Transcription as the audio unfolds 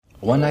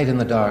One night in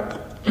the dark,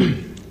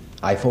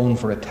 I phone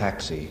for a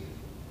taxi.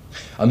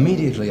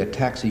 Immediately, a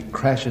taxi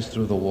crashes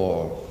through the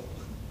wall.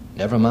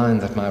 Never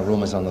mind that my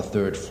room is on the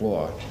 3rd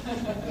floor.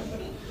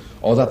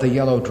 Or that the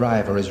yellow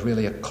driver is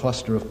really a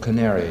cluster of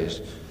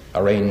canaries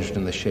arranged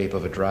in the shape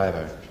of a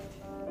driver.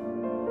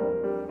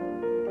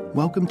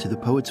 Welcome to The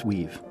Poet's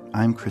Weave.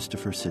 I'm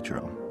Christopher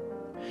Citro.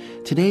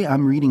 Today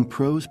I'm reading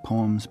prose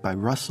poems by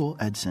Russell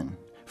Edson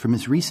from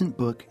his recent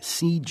book,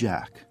 See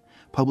Jack,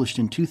 published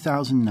in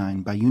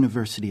 2009 by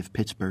University of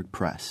Pittsburgh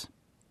Press.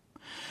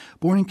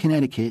 Born in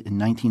Connecticut in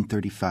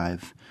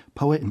 1935,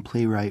 poet and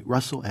playwright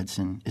Russell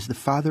Edson is the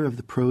father of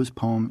the prose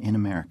poem in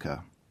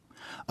America.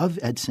 Of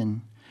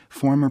Edson,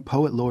 former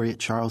poet laureate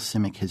Charles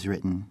Simic has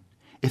written,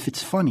 "If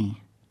it's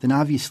funny, then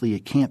obviously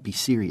it can't be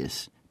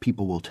serious,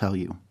 people will tell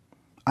you.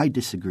 I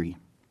disagree.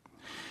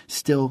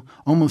 Still,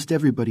 almost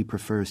everybody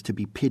prefers to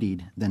be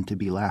pitied than to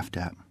be laughed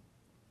at.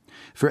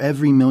 For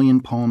every million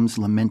poems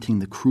lamenting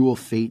the cruel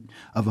fate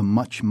of a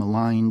much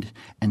maligned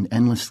and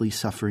endlessly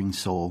suffering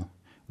soul,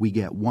 we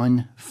get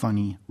one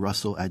funny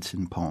Russell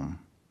Edson poem.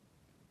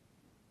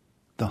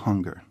 The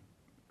Hunger.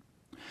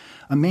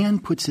 A man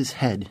puts his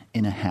head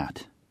in a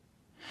hat,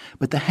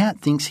 but the hat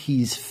thinks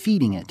he's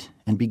feeding it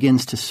and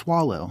begins to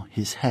swallow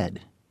his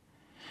head.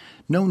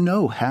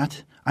 No,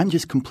 hat, I'm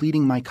just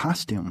completing my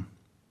costume.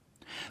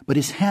 But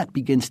his hat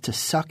begins to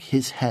suck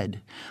his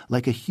head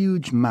like a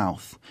huge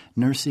mouth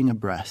nursing a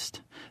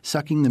breast,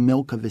 sucking the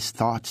milk of his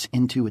thoughts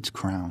into its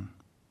crown.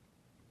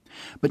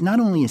 But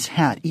not only his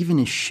hat, even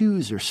his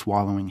shoes are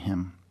swallowing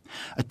him.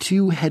 A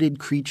two-headed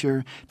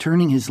creature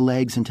turning his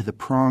legs into the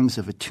prongs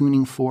of a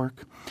tuning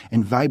fork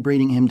and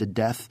vibrating him to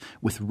death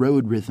with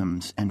road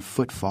rhythms and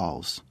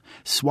footfalls,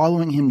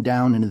 swallowing him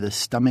down into the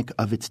stomach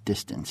of its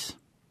distance.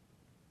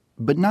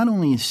 But not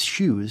only his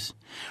shoes,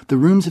 the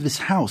rooms of his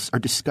house are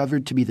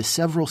discovered to be the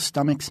several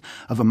stomachs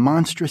of a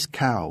monstrous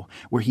cow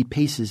where he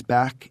paces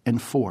back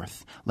and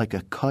forth like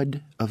a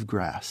cud of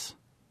grass.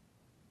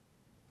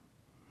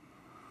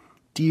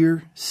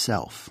 Dear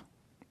Self.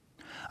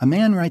 A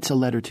man writes a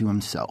letter to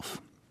himself.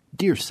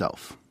 Dear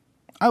Self,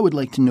 I would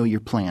like to know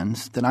your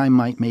plans that I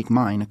might make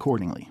mine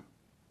accordingly.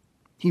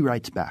 He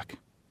writes back,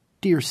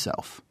 Dear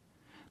Self,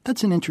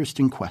 that's an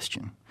interesting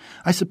question.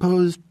 I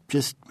suppose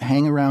just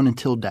hang around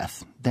until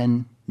death,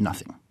 then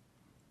nothing.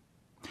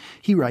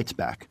 He writes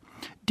back,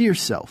 Dear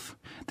Self,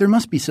 there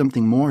must be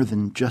something more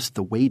than just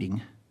the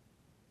waiting.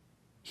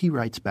 He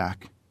writes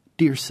back,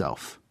 Dear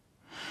Self,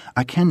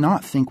 I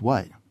cannot think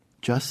what,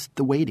 just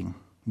the waiting.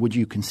 Would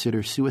you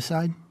consider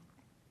suicide?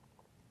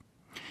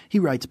 He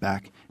writes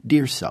back,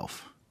 Dear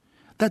Self,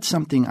 that's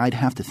something I'd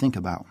have to think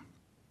about.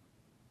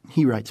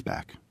 He writes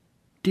back,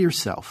 Dear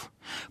Self,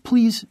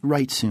 please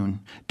write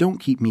soon. Don't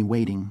keep me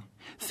waiting.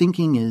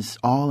 Thinking is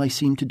all I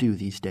seem to do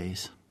these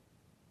days.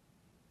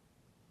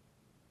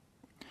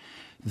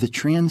 The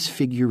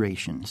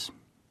Transfigurations.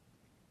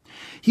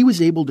 He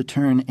was able to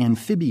turn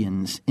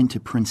amphibians into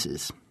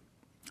princes.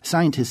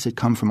 Scientists had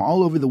come from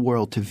all over the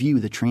world to view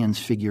the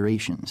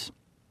Transfigurations.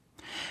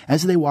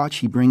 As they watch,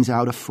 he brings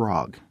out a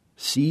frog.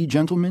 See,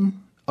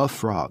 gentlemen, a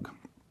frog.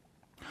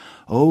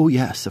 Oh,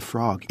 yes, a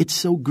frog. It's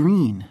so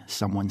green,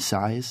 someone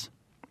sighs.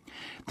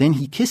 Then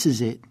he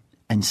kisses it,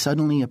 and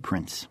suddenly a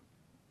prince.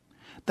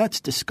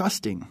 That's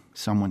disgusting,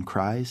 someone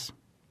cries.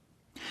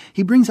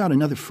 He brings out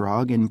another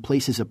frog and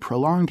places a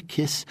prolonged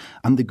kiss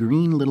on the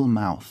green little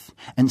mouth,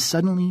 and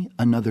suddenly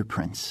another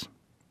prince.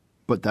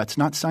 But that's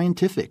not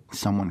scientific,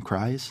 someone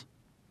cries.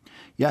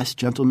 Yes,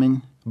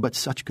 gentlemen, but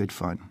such good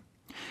fun.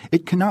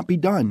 It cannot be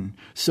done,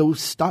 so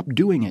stop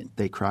doing it,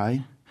 they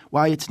cry.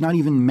 Why, it's not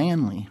even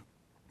manly.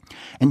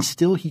 And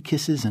still he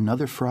kisses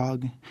another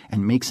frog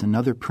and makes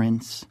another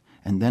prince,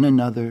 and then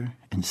another,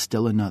 and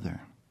still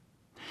another.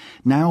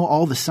 Now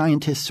all the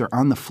scientists are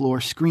on the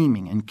floor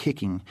screaming and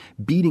kicking,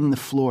 beating the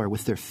floor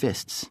with their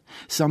fists,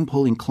 some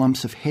pulling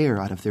clumps of hair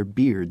out of their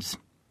beards.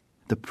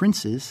 The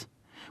princes,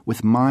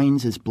 with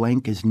minds as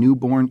blank as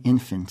newborn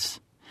infants,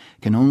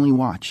 can only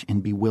watch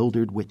in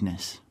bewildered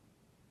witness.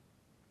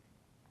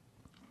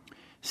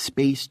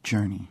 Space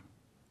Journey.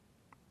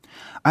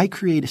 I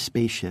create a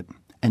spaceship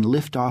and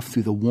lift off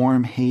through the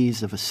warm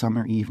haze of a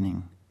summer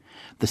evening,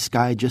 the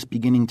sky just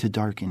beginning to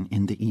darken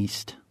in the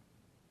east.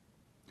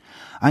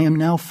 I am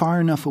now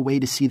far enough away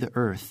to see the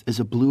earth as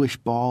a bluish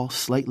ball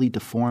slightly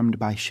deformed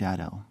by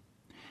shadow.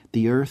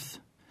 The earth,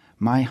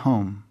 my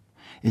home,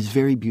 is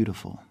very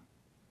beautiful.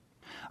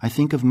 I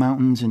think of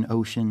mountains and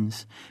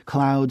oceans,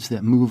 clouds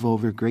that move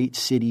over great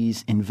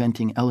cities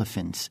inventing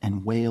elephants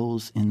and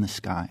whales in the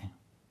sky.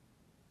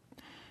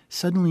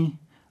 Suddenly,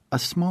 a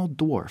small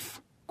dwarf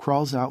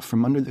crawls out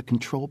from under the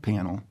control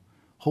panel,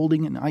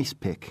 holding an ice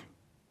pick.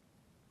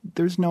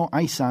 There's no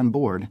ice on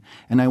board,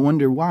 and I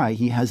wonder why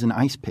he has an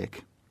ice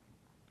pick.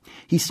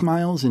 He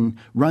smiles and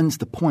runs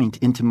the point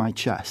into my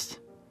chest.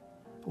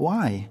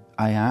 Why,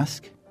 I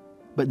ask,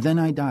 but then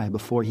I die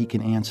before he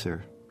can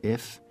answer,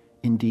 if,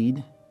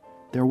 indeed,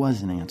 there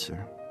was an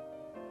answer.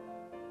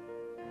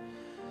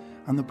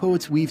 On The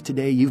Poet's Weave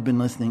today, you've been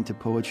listening to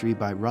poetry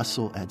by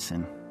Russell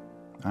Edson.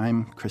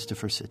 I'm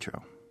Christopher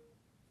Citro.